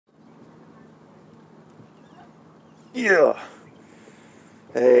Yeah.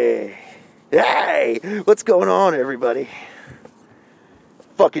 Hey. Hey! What's going on, everybody?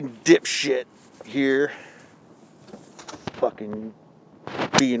 Fucking dipshit here. Fucking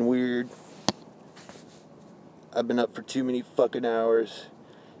being weird. I've been up for too many fucking hours.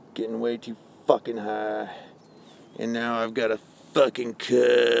 Getting way too fucking high. And now I've got a fucking cook.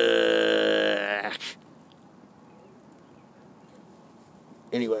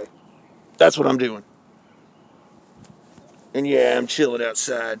 Anyway, that's what I'm doing. And yeah, I'm chilling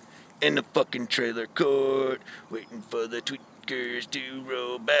outside in the fucking trailer court, waiting for the tweakers to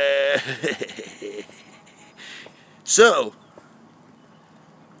roll by. So,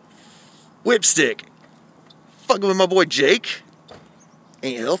 Whipstick, fucking with my boy Jake,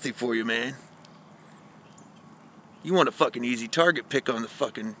 ain't healthy for you, man. You want a fucking easy target pick on the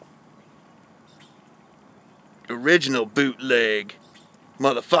fucking original bootleg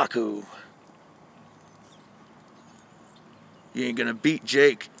motherfucker. You ain't gonna beat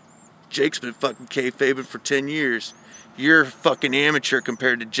Jake. Jake's been fucking kayfabing for 10 years. You're fucking amateur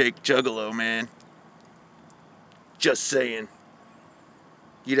compared to Jake Juggalo, man. Just saying.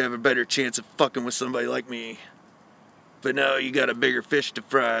 You'd have a better chance of fucking with somebody like me. But no, you got a bigger fish to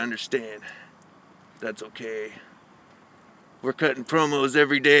fry, I understand. That's okay. We're cutting promos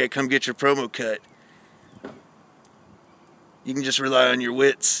every day. Come get your promo cut. You can just rely on your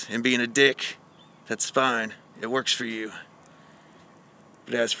wits and being a dick. That's fine. It works for you.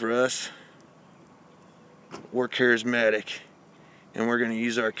 But as for us, we're charismatic. And we're going to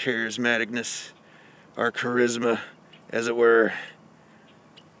use our charismaticness, our charisma, as it were,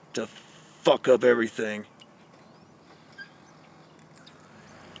 to fuck up everything.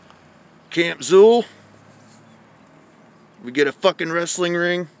 Camp Zool, we get a fucking wrestling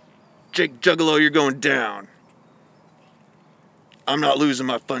ring. Jake Juggalo, you're going down. I'm not losing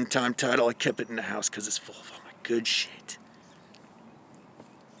my fun time title. I kept it in the house because it's full of all my good shit.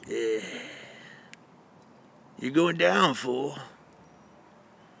 Yeah. You're going down, fool.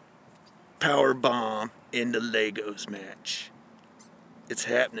 Power bomb in the Legos match. It's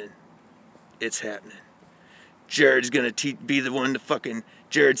happening. It's happening. Jared's gonna be the one to fucking...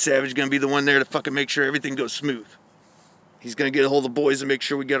 Jared Savage is gonna be the one there to fucking make sure everything goes smooth. He's gonna get a hold of the boys and make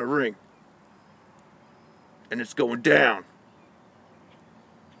sure we got a ring. And it's going down.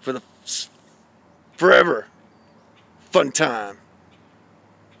 For the forever fun time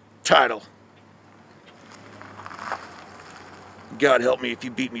title. God help me if you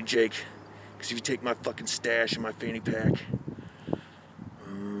beat me, Jake. Because if you take my fucking stash and my fanny pack.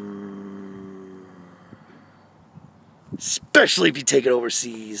 Especially if you take it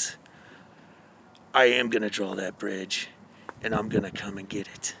overseas. I am going to draw that bridge. And I'm going to come and get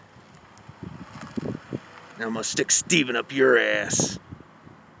it. And I'm going to stick Steven up your ass.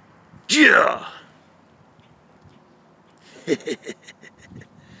 Yeah!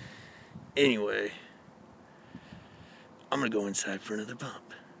 Anyway. I'm going to go inside for another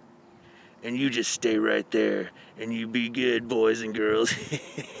bump. And you just stay right there. And you be good, boys and girls.